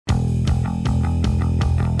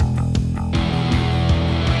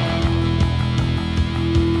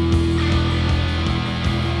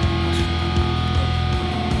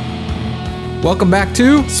Welcome back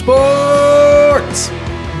to Sports!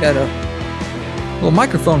 Got a little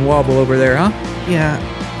microphone wobble over there, huh? Yeah,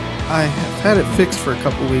 I have had it fixed for a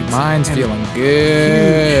couple weeks. Mine's feeling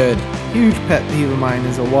good. Huge pet peeve of mine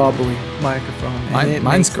is a wobbly microphone.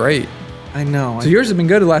 Mine's great. I know. So yours have been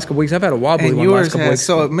good the last couple weeks. I've had a wobbly one the last couple weeks.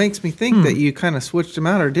 So it makes me think that you kind of switched them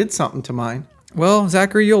out or did something to mine. Well,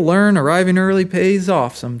 Zachary, you'll learn arriving early pays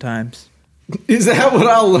off sometimes. Is that what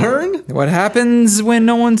I'll learn? What happens when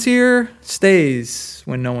no one's here stays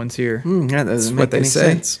when no one's here. That doesn't make any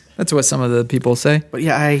sense. That's what some of the people say. But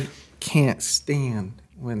yeah, I can't stand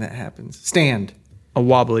when that happens. Stand. A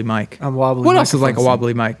wobbly mic. What else is like a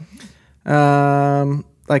wobbly mic?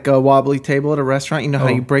 Like a wobbly table at a restaurant. You know how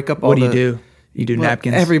you break up all What do you do? You do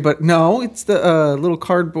napkins? No, it's the little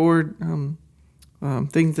cardboard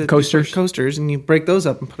things that coasters, and you break those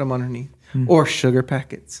up and put them underneath. Or sugar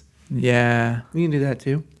packets. Yeah. You can do that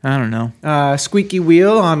too. I don't know. Squeaky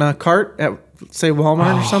wheel on a cart at, say,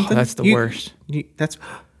 Walmart or something. That's the worst.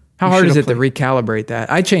 How hard is it to recalibrate that?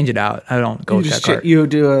 I change it out. I don't go with that cart. You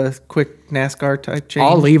do a quick NASCAR type change?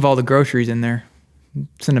 I'll leave all the groceries in there.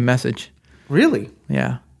 Send a message. Really?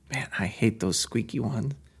 Yeah. Man, I hate those squeaky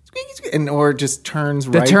ones. Squeaky, or it just turns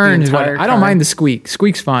right. The turn is what I don't mind the squeak.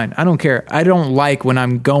 Squeak's fine. I don't care. I don't like when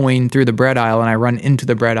I'm going through the bread aisle and I run into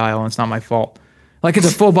the bread aisle and it's not my fault. Like it's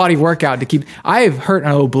a full body workout to keep. I have hurt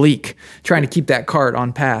an oblique trying to keep that cart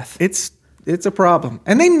on path. It's a problem,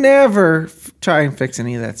 and they never try and fix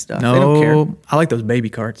any of that stuff. No, they don't care. I like those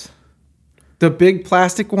baby carts. The big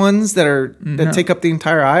plastic ones that take up the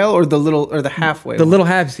entire aisle, or the halfway. The little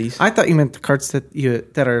halvesies. I thought you meant the carts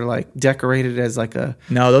that are like decorated as like a.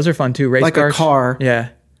 No, those are fun too. Race like cars. A car. Yeah.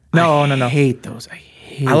 No. I hate those.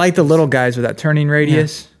 I like the little guys with that turning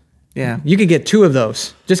radius. Yeah. You could get 2 of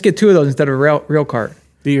those. Just get 2 of those instead of a real cart.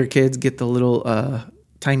 Do your kids get the little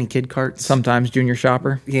tiny kid carts? Sometimes Junior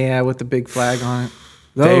Shopper. Yeah, with the big flag on it.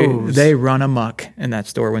 Those. They run amok in that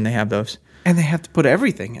store when they have those. And they have to put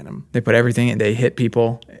everything in them. They put everything in. They hit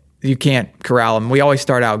people. You can't corral them. We always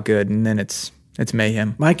start out good, and then it's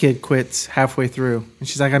mayhem. My kid quits halfway through, and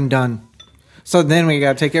she's like, I'm done. So then we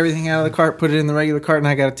got to take everything out of the cart, put it in the regular cart, and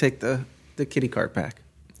I got to take the kitty cart back.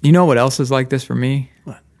 You know what else is like this for me?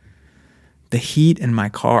 What? The heat in my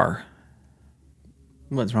car.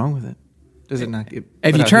 What's wrong with it? Does it not get...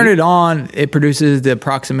 If you turn it on, it produces the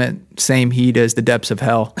approximate same heat as the depths of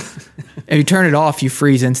hell. If you turn it off, you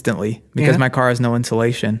freeze instantly because my car has no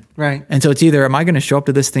insulation. Right. And so it's either, am I going to show up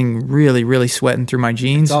to this thing really, really sweating through my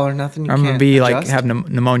jeans? It's all or nothing. I'm going to be adjust. Like have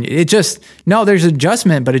pneumonia. There's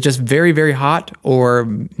adjustment, but it's just very, very hot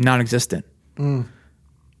or non-existent. I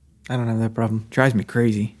don't have that problem. Drives me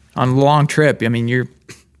crazy. On a long trip, I mean,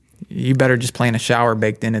 you better just plan a shower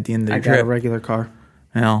baked in at the end of the trip. I got a regular car.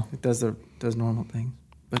 Well, it does normal things.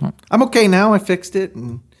 But I'm okay now. I fixed it,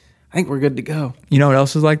 and I think we're good to go. You know what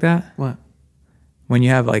else is like that? What? When you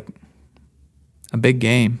have like a big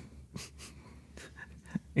game.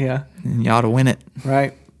 Yeah. And you ought to win it.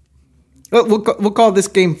 Right. We'll call this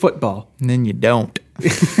game football. And then you don't.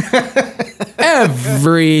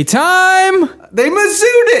 Every time. They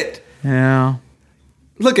Mizzou'd it. Yeah.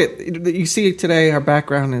 Look you see today our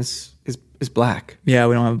background is black. Yeah,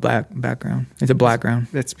 we don't have a black background. It's a black ground.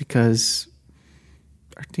 That's because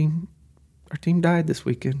our team died this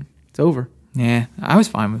weekend. It's over. Yeah, I was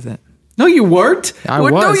fine with it. No, you weren't. I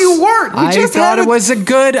was. No, you weren't. I thought it was a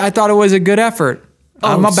good effort.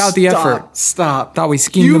 I'm about the effort. Stop. Thought we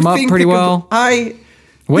schemed them up pretty well.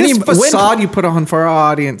 This facade you put on for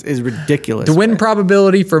our audience is ridiculous. The win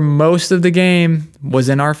probability for most of the game was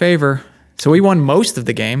in our favor. So we won most of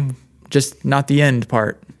the game, just not the end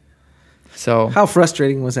part. So how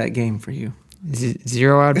frustrating was that game for you?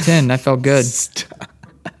 0 out of 10. That felt good.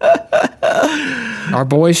 Our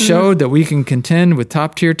boys showed that we can contend with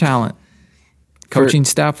top tier talent. Coaching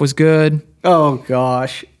staff was good. Oh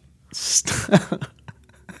gosh.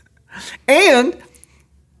 And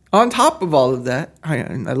on top of all of that,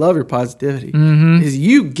 I love your positivity. Mm-hmm. Is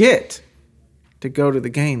you get to go to the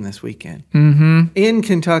game this weekend in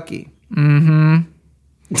Kentucky. Mm-hmm.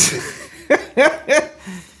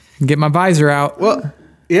 Get my visor out. Well,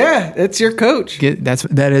 yeah, that's your coach.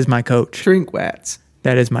 That is my coach. Drinkwats.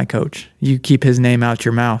 That is my coach. You keep his name out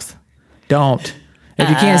your mouth. Don't. If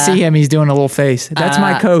you can't see him, he's doing a little face. That's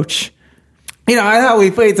my coach. You know, I thought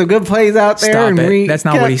we played some good plays out there. Stop it. That's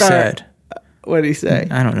not what he said. What did he say?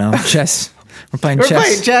 I don't know. Chess. We're playing chess. We're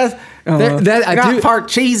playing chess. I got part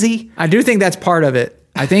cheesy. I do think that's part of it.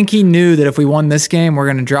 I think he knew that if we won this game, we're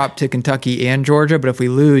going to drop to Kentucky and Georgia. But if we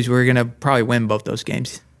lose, we're going to probably win both those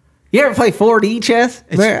games. You ever play 4D chess?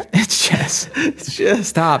 It's chess. It's chess.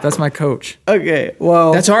 Stop. That's my coach. Okay,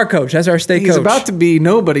 well. That's our coach. That's our state coach. He's about to be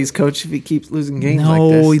nobody's coach if he keeps losing games like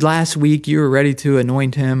this. No, last week you were ready to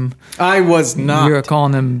anoint him. I was not. You were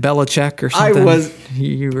calling him Belichick or something. I was.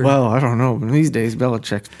 You were. Well, I don't know. These days,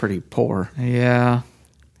 Belichick's pretty poor. Yeah.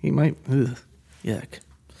 He might. Ugh, yuck.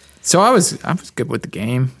 So I was good with the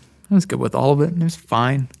game. I was good with all of it. It was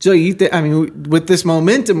fine. So with this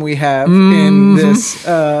momentum we have in this,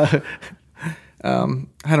 I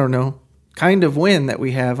don't know, kind of win that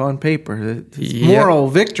we have on paper, moral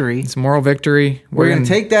victory. It's moral victory. We're going to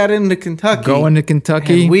take that into Kentucky. Go into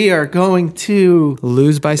Kentucky. And we are going to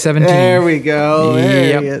lose by 17. There we go.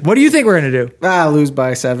 Yep. What do you think we're going to do? Lose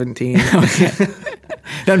by 17.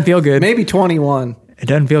 Doesn't feel good. Maybe 21. It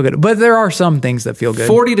doesn't feel good. But there are some things that feel good.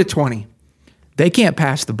 40-20. They can't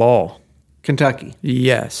pass the ball. Kentucky.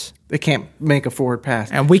 Yes. They can't make a forward pass.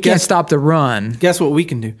 And we can't stop the run. Guess what we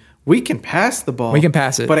can do? We can pass the ball. We can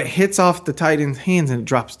pass it. But it hits off the tight end's hands and it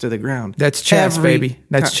drops to the ground. That's chess, baby.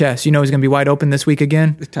 That's chess. You know he's going to be wide open this week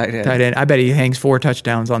again? The tight end. Tight end. I bet he hangs 4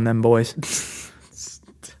 touchdowns on them boys.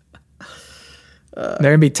 They're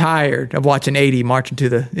going to be tired of watching 80 marching to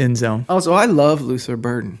the end zone. Also, I love Luther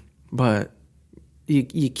Burden, but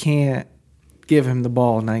you can't give him the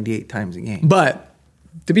ball 98 times a game. But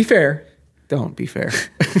to be fair, don't be fair.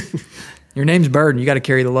 Your name's Burden. You got to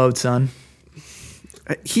carry the load, son.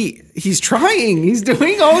 He's trying. He's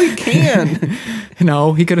doing all he can.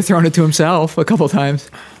 No, he could have thrown it to himself a couple times.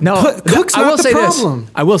 No, Cook's not the problem.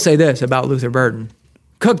 I will say this about Luther Burden.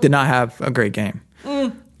 Cook did not have a great game.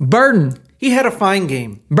 Burden. He had a fine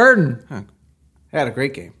game. Burden. Had a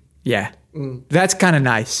great game. Yeah. That's kind of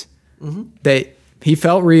nice. He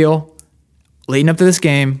felt real. Leading up to this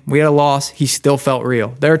game, we had a loss. He still felt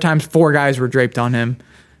real. There are times 4 guys were draped on him.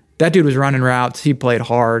 That dude was running routes. He played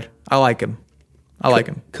hard. I like him.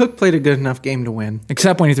 Cook played a good enough game to win.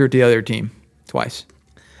 Except when he threw it to the other team twice.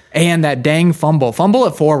 And that dang fumble. Fumble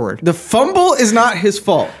it forward. The fumble is not his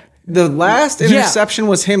fault. The last interception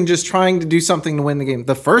was him just trying to do something to win the game.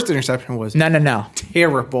 The first interception was no.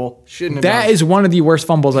 terrible. Shouldn't have That done. is one of the worst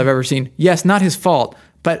fumbles I've ever seen. Yes, not his fault.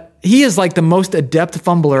 But he is like the most adept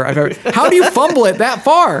fumbler I've ever. How do you fumble it that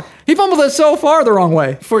far? He fumbled it so far the wrong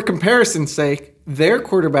way. For comparison's sake, their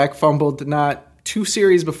quarterback fumbled not 2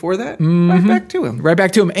 series before that. Right back to him. Right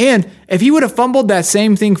back to him. And if he would have fumbled that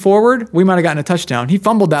same thing forward, we might have gotten a touchdown. He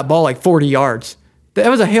fumbled that ball like 40 yards. That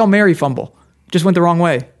was a Hail Mary fumble. Just went the wrong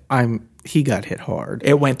way. He got hit hard.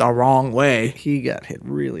 It went the wrong way. He got hit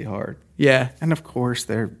really hard. Yeah. And of course,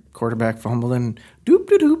 their quarterback fumbled and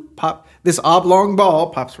doop, pop. This oblong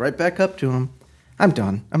ball pops right back up to him. I'm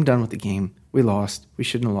done. I'm done with the game. We lost. We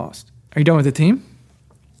shouldn't have lost. Are you done with the team?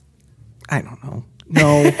 I don't know.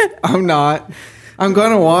 No, I'm not. I'm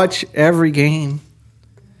going to watch every game.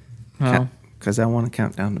 Oh. Because I want to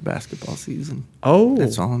count down the basketball season. Oh.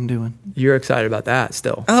 That's all I'm doing. You're excited about that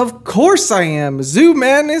still. Of course I am. Mizzou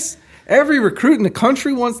Madness. Every recruit in the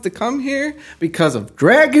country wants to come here because of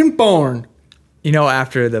Dragonborn. You know,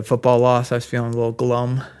 after the football loss, I was feeling a little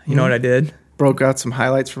glum. You know what I did? Broke out some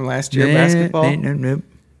highlights from last year basketball. Nope.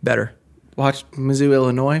 Better. Watched Mizzou,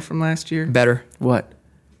 Illinois from last year. Better. What?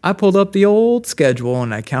 I pulled up the old schedule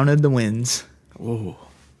and I counted the wins. Whoa.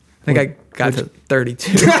 I think I got to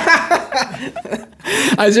 32.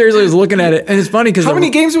 I seriously was looking at it, and it's funny because how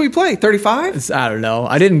many games did we play? 35? I don't know.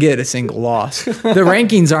 I didn't get a single loss. The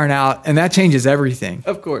rankings aren't out, and that changes everything.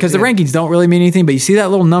 Of course, because the rankings don't really mean anything. But you see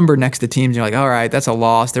that little number next to teams, and you're like, all right, that's a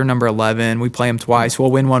loss. They're number 11. We play them twice.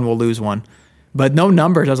 We'll win one. We'll lose one. But no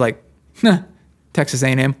numbers. I was like, Texas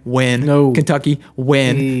A&M win. No. Kentucky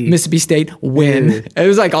win. Mississippi State win. It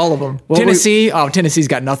was like all of them. Tennessee. Tennessee's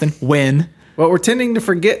got nothing. Win. What we're tending to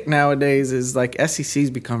forget nowadays is like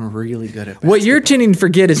SEC's become really good at basketball. What you're tending to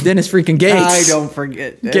forget is Dennis freaking Gates. I don't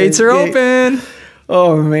forget. Gates are open.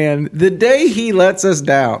 Oh, man. The day he lets us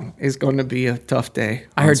down is going to be a tough day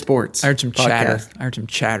on sports. I heard some chatter.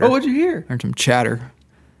 Oh, what'd you hear? I heard some chatter.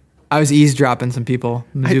 I was eavesdropping some people,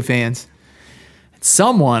 Mizzou fans.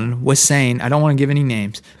 Someone was saying, I don't want to give any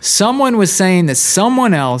names. Someone was saying that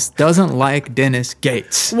someone else doesn't like Dennis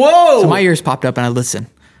Gates. Whoa! So my ears popped up and I listened.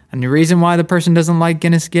 And the reason why the person doesn't like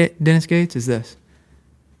Dennis Gates is this.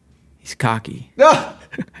 He's cocky.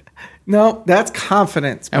 No, that's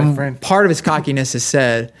confidence, my friend. Part of his cockiness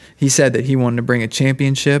is he said that he wanted to bring a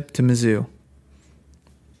championship to Mizzou.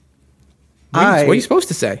 What are you supposed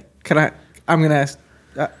to say? I'm going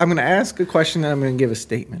to ask a question and I'm going to give a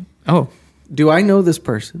statement. Oh. Do I know this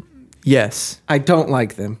person? Yes. I don't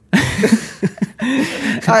like them.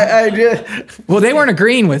 Well, they weren't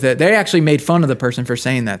agreeing with it. They actually made fun of the person for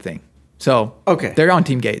saying that thing. So okay, they're on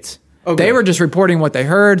Team Gates. Okay. They were just reporting what they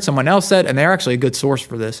heard, someone else said, and they're actually a good source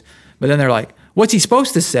for this. But then they're like, what's he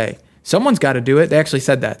supposed to say? Someone's got to do it. They actually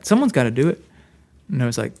said that. Someone's got to do it. And I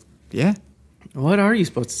was like, yeah. What are you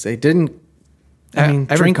supposed to say? Didn't Every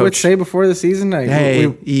Drinkowitz coach. say before the season?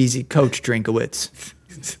 Easy. Coach Drinkowitz.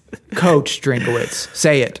 Coach Drinkowitz.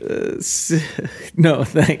 Say it. No,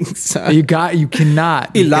 thanks. You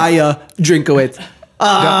cannot. Elijah Drinkowitz.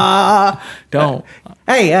 Don't.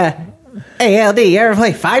 Hey, LD, you ever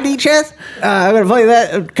play 5D chess? I'm going to play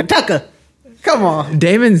that Kentucky. Come on.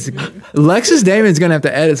 Lexus Damon's going to have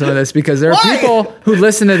to edit some of this because there are people who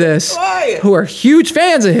listen to this who are huge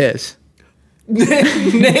fans of his.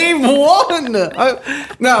 Name one.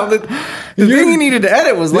 The thing you needed to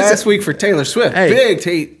edit was last week for Taylor Swift. Hey,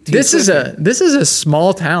 Big this is a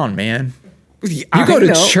small town, man. You go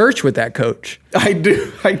to church with that coach. I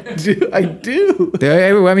do. I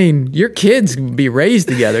mean, your kids be raised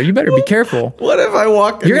together. You better be careful. What if I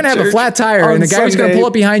walk in You're going to have a flat tire, and the guy who's going to pull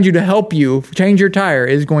up behind you to help you change your tire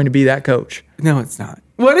is going to be that coach. No, it's not.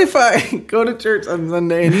 What if I go to church on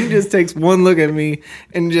Sunday and he just takes one look at me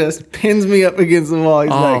and just pins me up against the wall?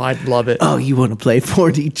 He's like, I'd love it. Oh, you want to play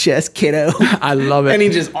 4D chess, kiddo? I love it. And he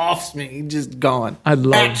just offs me. He's just gone. I'd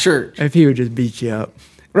love at church. if he would just beat you up.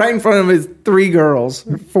 Right in front of his 3 girls,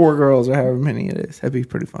 or 4 girls, or however many it is. That'd be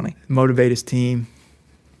pretty funny. Motivate his team.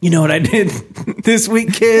 You know what I did this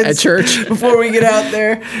week, kids? At church? Before we get out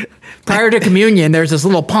there? Prior to communion, there's this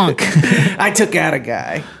little punk. I took out a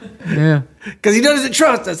guy. Yeah. Because he doesn't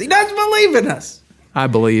trust us. He doesn't believe in us. I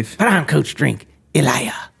believe. But I'm Coach Drink,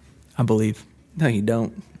 Elijah. I believe. No, you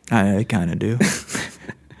don't. I kind of do.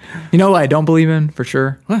 You know what I don't believe in, for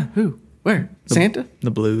sure? What? Who? Where? Santa?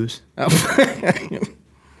 The Blues. Oh.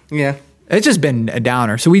 Yeah. It's just been a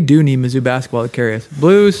downer. So we do need Mizzou basketball to carry us.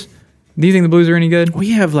 Blues, do you think the Blues are any good?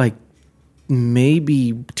 We have like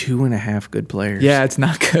maybe 2.5 good players. Yeah, it's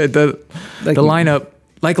not good. The lineup,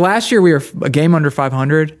 like last year we were a game under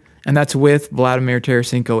 500, and that's with Vladimir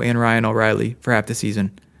Tarasenko and Ryan O'Reilly for half the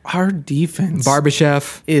season. Our defense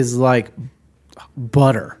Barbashev is like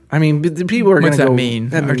butter. I mean, the people are going to go. What's that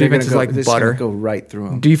mean? Our defense is like butter. Go right through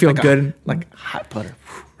them. Do you feel good? Like hot butter.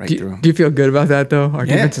 Right do, through them. Do you feel good about that though? Our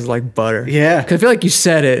defense is like butter. Yeah. Because I feel like you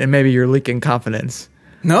said it, and maybe you're leaking confidence.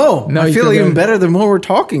 No, I feel even better the more we're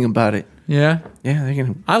talking about it. Yeah. Yeah, they're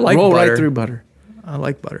going I like roll butter. right through butter. I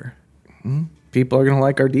like butter. People are going to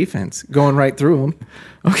like our defense going right through them.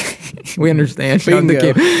 Okay, we understand. You don't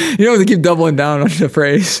have to keep doubling down on the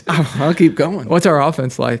phrase. I'll keep going. What's our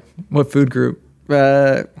offense like? What food group?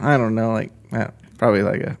 I don't know, like probably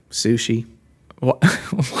like a sushi.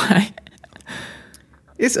 Why?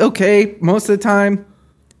 It's okay most of the time,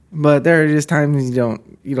 but there are just times you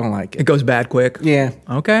don't like It it. goes bad quick. Yeah.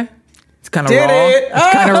 Okay. It's kind of Did raw. it?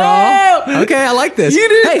 It's kind of raw. Okay, I like this. You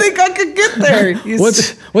didn't think I could get there.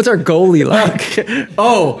 What's our goalie like?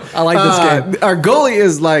 I like this game. Our goalie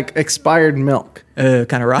is like expired milk.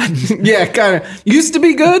 Kind of rotten. Yeah, kind of. Used to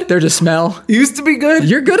be good. There's a smell. Used to be good.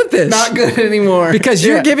 You're good at this. Not good anymore. Because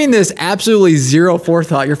you're giving this absolutely zero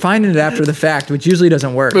forethought. You're finding it after the fact, which usually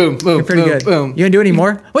doesn't work. Boom, boom, You're pretty boom, good. boom. You gonna do any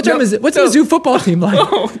more? What's the Mizzou football team like?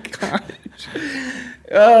 Oh gosh.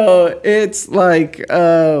 Oh, it's like,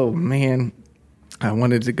 oh man, I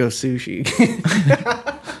wanted to go sushi.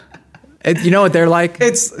 You know what they're like?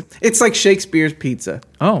 It's like Shakespeare's pizza.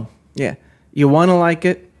 Oh, Yeah, you want to like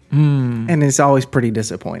it, and it's always pretty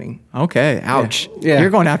disappointing. okay. Ouch. Yeah. You're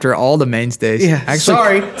going after all the mainstays. Yeah,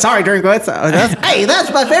 Actually, sorry, Drinkwitz. Hey,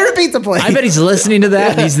 that's my favorite pizza place. I bet he's listening to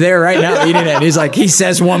that and he's there right now eating it. He's like, he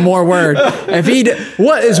says one more word.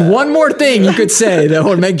 What is one more thing you could say that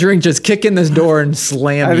would make Drink just kick in this door and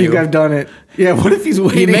slam I you? think I've done it. Yeah, what if he's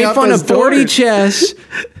waiting? You made out fun those of 40 doors? chess.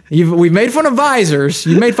 We've made fun of visors.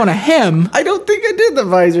 You made fun of him. I don't think I did the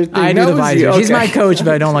visor thing. I do That the was visors. you. He's Okay. my coach, but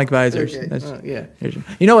I don't like visors. Okay. Yeah.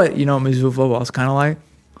 You know what? You know what Mizzou football is kind of like?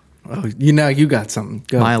 Oh, you got something.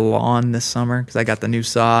 Go. My lawn this summer, because I got the new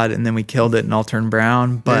sod and then we killed it and all turned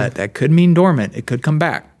brown. But that could mean dormant. It could come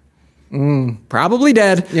back. Probably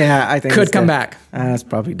dead. Yeah, I think Could it's come dead. back. It's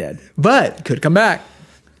probably dead. But could come back.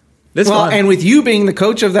 And with you being the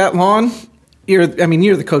coach of that lawn, you're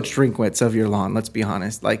the coach Drinkwitz of your lawn. Let's be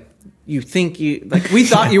honest. Like we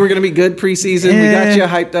thought you were going to be good preseason. We got you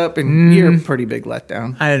hyped up, and you're a pretty big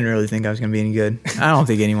letdown. I didn't really think I was going to be any good. I don't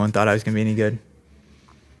think anyone thought I was going to be any good.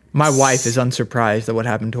 My wife is unsurprised at what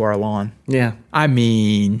happened to our lawn. Yeah. I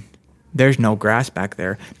mean, there's no grass back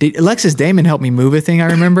there. Alexis Damon helped me move a thing, I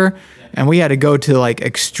remember, and we had to go to like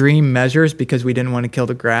extreme measures because we didn't want to kill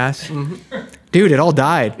the grass. Dude, it all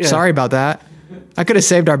died. Yeah. Sorry about that. I could have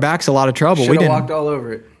saved our backs a lot of trouble. Should We have didn't. walked all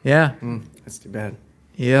over it. Yeah. That's too bad.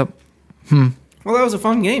 Yep. Well, that was a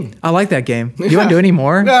fun game. I like that game. You want to do any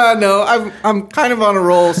more? No. I'm kind of on a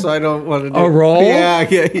roll, so I don't want to do a roll. Yeah.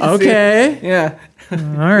 Okay. Yeah. All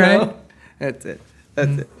right. No, that's it.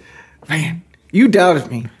 Man, you doubted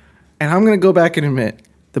me, and I'm gonna go back and admit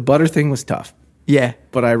the butter thing was tough. Yeah.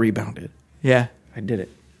 But I rebounded. Yeah. I did it.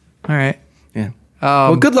 All right. Yeah.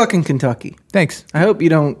 Well, good luck in Kentucky. Thanks. I hope you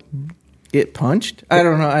don't get punched. I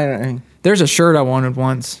don't know. There's a shirt I wanted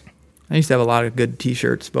once. I used to have a lot of good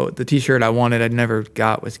T-shirts, but the T-shirt I wanted I never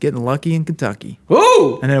got was Getting Lucky in Kentucky.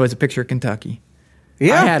 Ooh! And then it was a picture of Kentucky.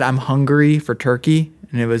 Yeah. I had I'm hungry for turkey,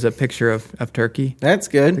 and it was a picture of Turkey. That's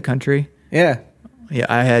good. The country. Yeah. Yeah,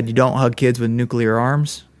 I had You Don't Hug Kids with Nuclear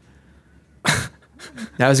Arms.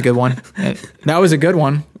 That was a good one. That was a good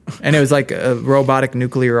one. And it was like a robotic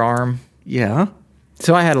nuclear arm. Yeah.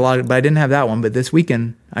 So I had a lot of, but I didn't have that one. But this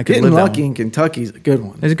weekend, I could Getting live that Lucky one. in Kentucky is a good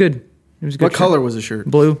one. It was good. It was a good. What shirt. color was the shirt?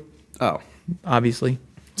 Blue. Oh. Obviously.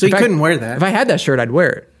 So you If couldn't wear that. If I had that shirt, I'd wear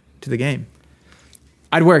it to the game.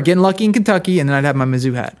 I'd wear it Getting Lucky in Kentucky, and then I'd have my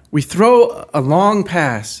Mizzou hat. We throw a long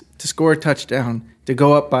pass to score a touchdown to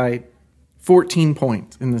go up by 14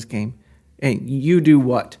 points in this game. And you do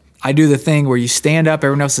what? I do the thing where you stand up,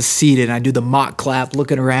 everyone else is seated, and I do the mock clap,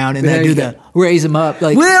 looking around, and then I do the raise them up,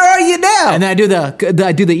 like where are you now? And then I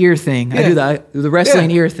do the ear thing. I do the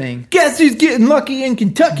wrestling ear thing. Guess who's getting lucky in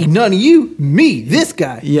Kentucky? None of you. Me. This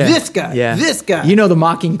guy. Yeah. This guy. Yeah. This guy. You know the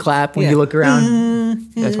mocking clap when you look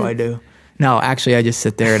around. That's what I do. No, actually, I just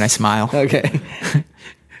sit there and I smile. Okay.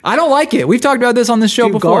 I don't like it. We've talked about this on this show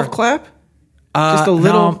before. Golf clap? Just a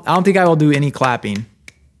little. No, I don't think I will do any clapping.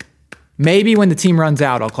 Maybe when the team runs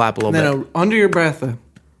out, I'll clap a little bit. Then under your breath,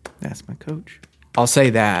 that's my coach. I'll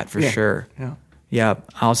say that for sure. Yeah. Yeah,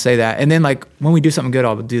 I'll say that. And then like when we do something good,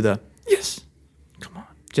 I'll do the yes. Come on.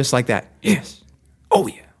 Just like that. Yes. Oh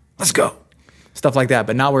yeah. Let's go. Stuff like that,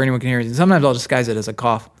 but not where anyone can hear it. Sometimes I'll disguise it as a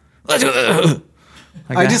cough. Let's go.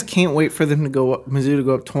 Like I that. just can't wait for them to go up, Mizzou to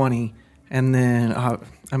go up 20, and then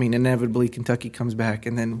inevitably Kentucky comes back,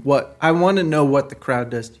 and then what? I want to know what the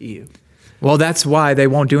crowd does to you. Well, that's why they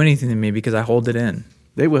won't do anything to me because I hold it in.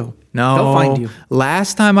 They will. No, they'll find you.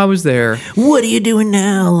 Last time I was there, what are you doing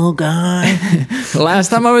now, little guy? last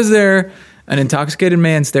time I was there, an intoxicated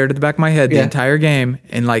man stared at the back of my head the entire game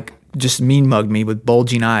and like just mean mugged me with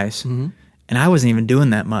bulging eyes, and I wasn't even doing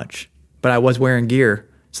that much, but I was wearing gear.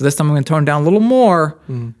 So this time I'm going to tone down a little more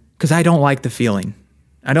because I don't like the feeling.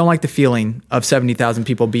 I don't like the feeling of 70,000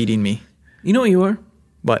 people beating me. You know what you are?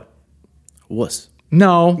 What? Wuss.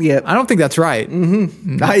 No. Yep. I don't think that's right.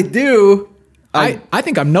 Mm-hmm. I do. I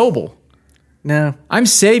think I'm noble. No. I'm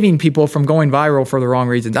saving people from going viral for the wrong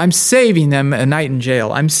reasons. I'm saving them a night in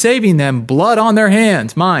jail. I'm saving them blood on their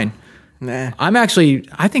hands. Mine. Nah.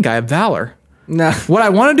 I think I have valor. No. What I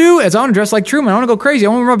want to do is I want to dress like Truman. I want to go crazy. I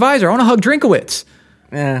want to wear my visor. I want to hug Drinkowitz.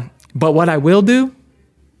 Yeah. But what I will do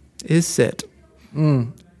is sit.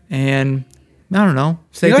 And I don't know.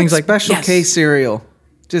 Say things like Special K cereal.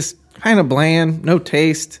 Just kind of bland, no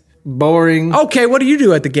taste, boring. Okay, what do you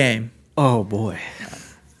do at the game? Oh boy.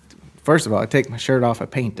 First of all, I take my shirt off, I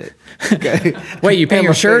paint it. Okay. Wait, you paint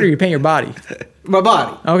your shirt or you paint your body? My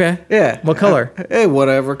body. Okay. Yeah. What color?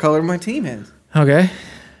 Whatever color my team is. Okay.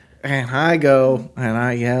 And I go and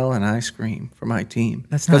I yell and I scream for my team.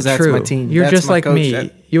 That's not true. That's my team. You're That's just my like coach.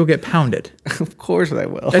 me. You'll get pounded. Of course I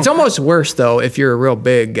will. It's almost worse, though, if you're a real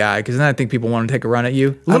big guy, because then I think people want to take a run at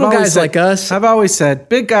you. Little guys like us. I've always said,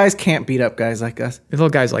 big guys can't beat up guys like us. Little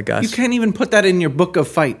guys like us. You can't even put that in your book of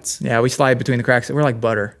fights. Yeah, we slide between the cracks. We're like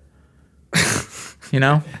butter. You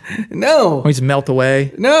know? No. We just melt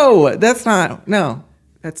away. No, that's not. No.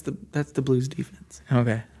 That's the Blues defense.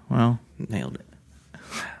 Okay, well. Nailed it.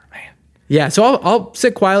 Yeah, so I'll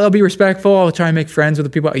sit quietly. I'll be respectful. I'll try and make friends with the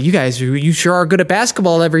people. You guys, you sure are good at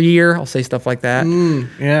basketball every year. I'll say stuff like that.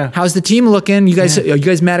 Yeah. How's the team looking? You guys, are you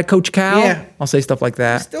guys mad at Coach Cal? Yeah. I'll say stuff like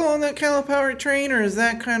that. Still on that Calipari train, or is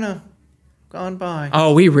that kind of gone by?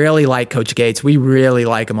 Oh, we really like Coach Gates. We really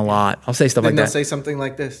like him a lot. I'll say stuff Then like they'll that. say something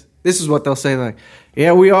like this. This is what they'll say, like,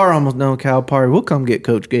 yeah, we are almost done with Calipari. We'll come get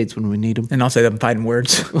Coach Gates when we need him. And I'll say them fighting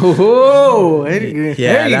words. Oh,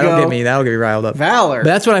 Yeah, that'll get me riled up. Valor. But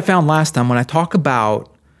that's what I found last time when I talk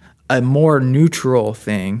about a more neutral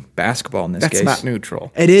thing, basketball in this case. That's not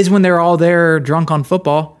neutral. It is when they're all there drunk on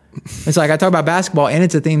football. It's like I talk about basketball, and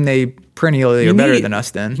it's a thing they perennially are better than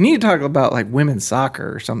us then. You need to talk about like women's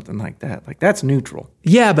soccer or something like that. Like that's neutral.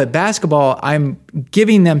 Yeah, but basketball, I'm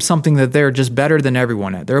giving them something that they're just better than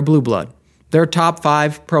everyone at. They're a blue blood. They're a top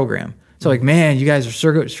 5 program. So like, man, you guys are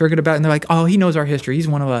sure good about it. And they're like, oh, he knows our history. He's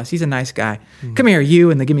one of us. He's a nice guy. Come here,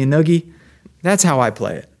 you, and they give me a noogie. That's how I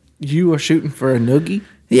play it. You are shooting for a noogie?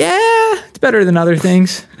 Yeah, it's better than other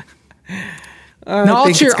things. I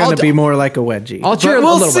think it's going to be more like a wedgie. I'll cheer a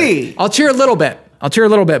little bit. I'll cheer a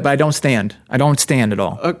little bit. But I don't stand. I don't stand at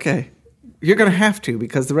all. Okay. You're going to have to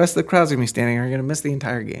because the rest of the crowd's going to be standing. You're going to miss the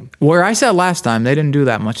entire game. Where I sat last time, they didn't do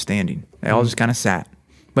that much standing. They all just kind of sat.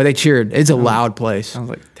 But they cheered. It's a loud place. Sounds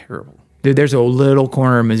like terrible. Dude, there's a little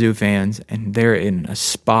corner of Mizzou fans, and they're in a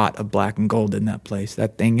spot of black and gold in that place.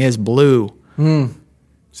 That thing is blue.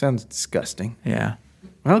 Sounds disgusting. Yeah.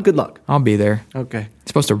 Well, good luck. I'll be there. Okay. It's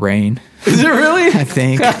supposed to rain. Is it really? I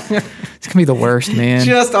think. It's going to be the worst, man.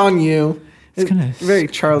 Just on you. It's gonna very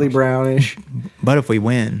Charlie Brownish. But if we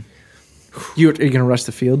win. Are you going to rush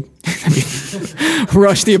the field?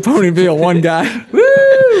 Rush the opponent field, one guy. Woo!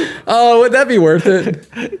 Oh, would that be worth it?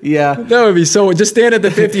 Yeah. That would be so. Just stand at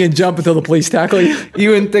the 50 and jump until the police tackle you.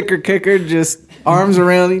 You and Thicker Kicker just arms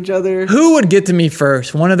around each other. Who would get to me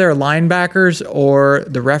first? One of their linebackers or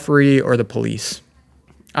the referee or the police?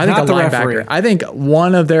 I think Not a the linebacker. referee. I think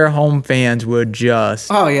one of their home fans would just.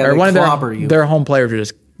 Oh, yeah. Or one of clobber you. their home players would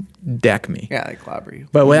just deck me. Yeah, they clobber you.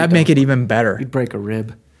 But would that make it even better? You'd break a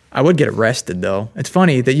rib. I would get arrested, though. It's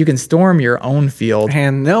funny that you can storm your own field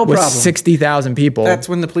And no with problem. 60,000 people. That's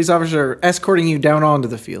when the police officers are escorting you down onto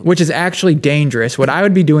the field. Which is actually dangerous. What I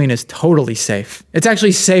would be doing is totally safe. It's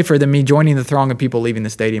actually safer than me joining the throng of people leaving the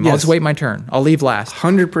stadium. I'll Yes. just wait my turn. I'll leave last.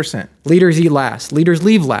 100%. Leaders eat last. Leaders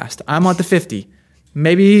leave last. I'm at the 50.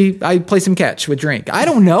 Maybe I play some catch with drink. I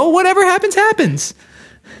don't know. Whatever happens, happens.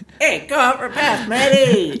 Hey, go out for a pass,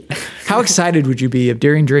 matey. How excited would you be if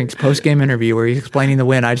during Drink's post-game interview where he's explaining the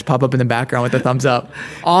win, I just pop up in the background with a thumbs up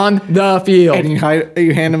on the field? And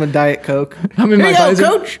you hand him a Diet Coke. I'm in my visor.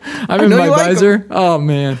 Coach. I'm in my visor. Oh,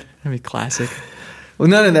 man. That'd be classic. Well,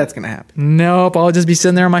 none of that's going to happen. Nope. I'll just be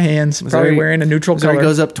sitting there on my hands, probably wearing a neutral Missouri color.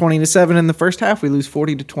 goes up 20-7 in the first half. We lose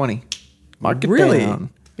 40-20. Mark it Really?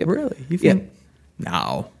 down. Yep. Really? You Yep. think?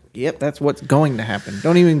 No. Yep, that's what's going to happen.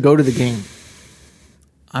 Don't even go to the game.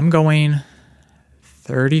 I'm going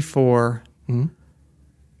 34-29.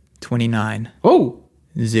 Oh.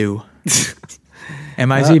 Zoo.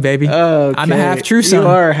 M-I-Z, baby. Okay. I'm a half true son. You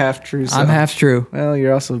are a half true son. I'm half true. Well,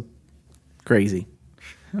 you're also crazy.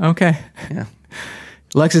 Okay. Yeah.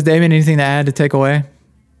 Alexis Damon, anything to add to take away?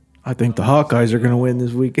 I think the Hawkeyes are going to win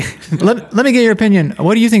this weekend. Let me get your opinion.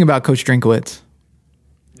 What do you think about Coach Drinkowitz?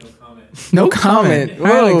 No comment.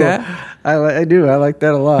 I like that. I do. I like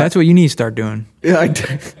that a lot. That's what you need to start doing. Yeah, I do.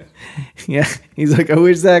 Yeah. He's like, I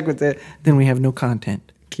wish Zach would say, then we have no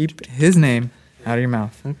content. Keep his name out of your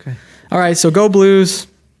mouth. Okay. All right, so go Blues.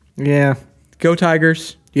 Yeah. Go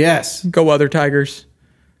Tigers. Yes. Go other Tigers.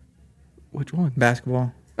 Which one?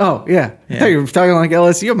 Basketball. Oh, yeah. I thought you were talking like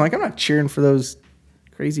LSU. I'm like, I'm not cheering for those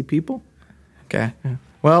crazy people. Okay. Yeah.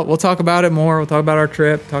 Well, we'll talk about it more. We'll talk about our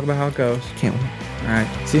trip, talk about how it goes. Can't wait. All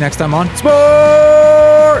right. See you next time on Sports.